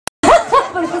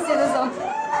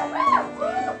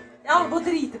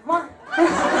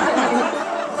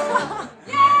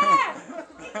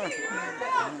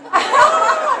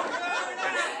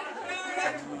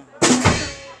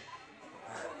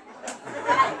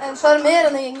en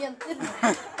charmerende gjeng jenter.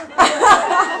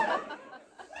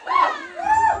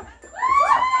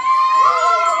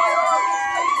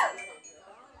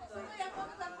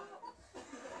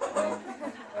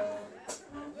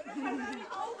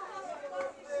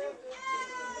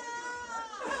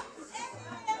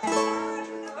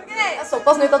 Det er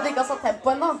såpass nytt at du ikke har satt tempo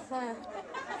ennå.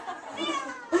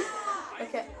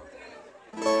 Ok.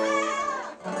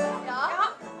 Ja.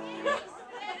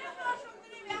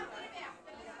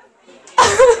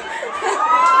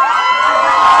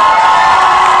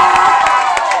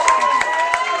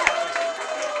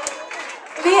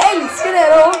 Vi elsker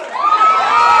dere også.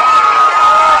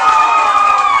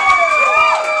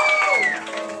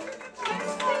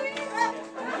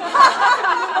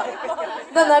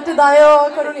 Denne er til deg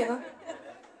og Karoline.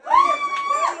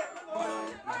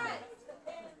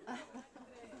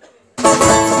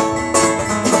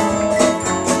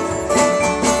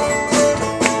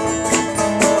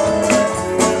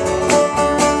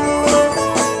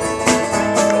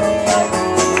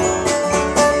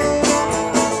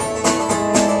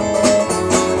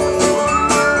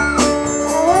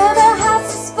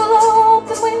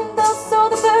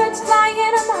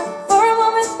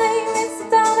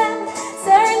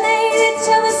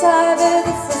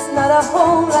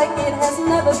 Home like it has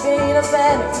never been a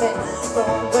benefit. From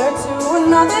one bird to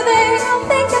another, they don't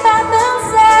think about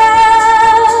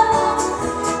themselves.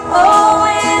 Oh,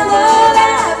 when the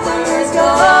laughter is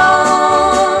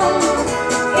gone,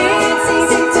 it's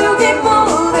easy to keep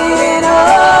moving on.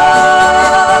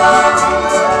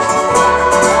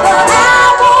 But I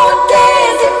won't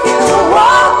dance if you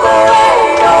walk away.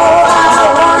 Oh, I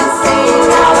won't sing,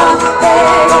 I won't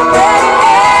beg or beg.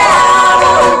 I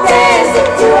won't dance if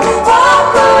you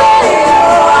walk away.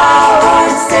 Oh, I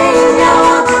won't sing, I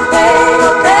won't beg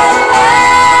or beg.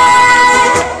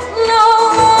 No.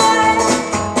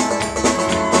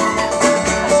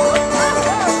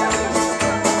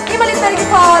 Gi meg litt mer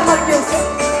gitar, Markus.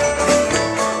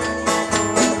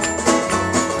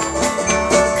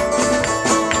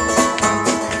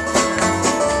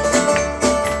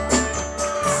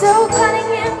 So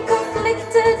cunning and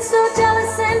conflicted, so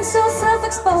jealous and so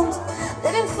self-exposed.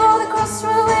 Living for the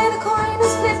crossroad where the coin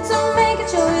is flipped to make a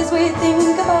choice. We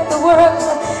think about the world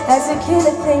as a kid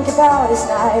to think about his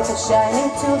knife, a shining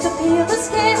tool to peel the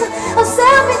skin of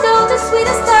self-indulgence, sweet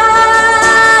as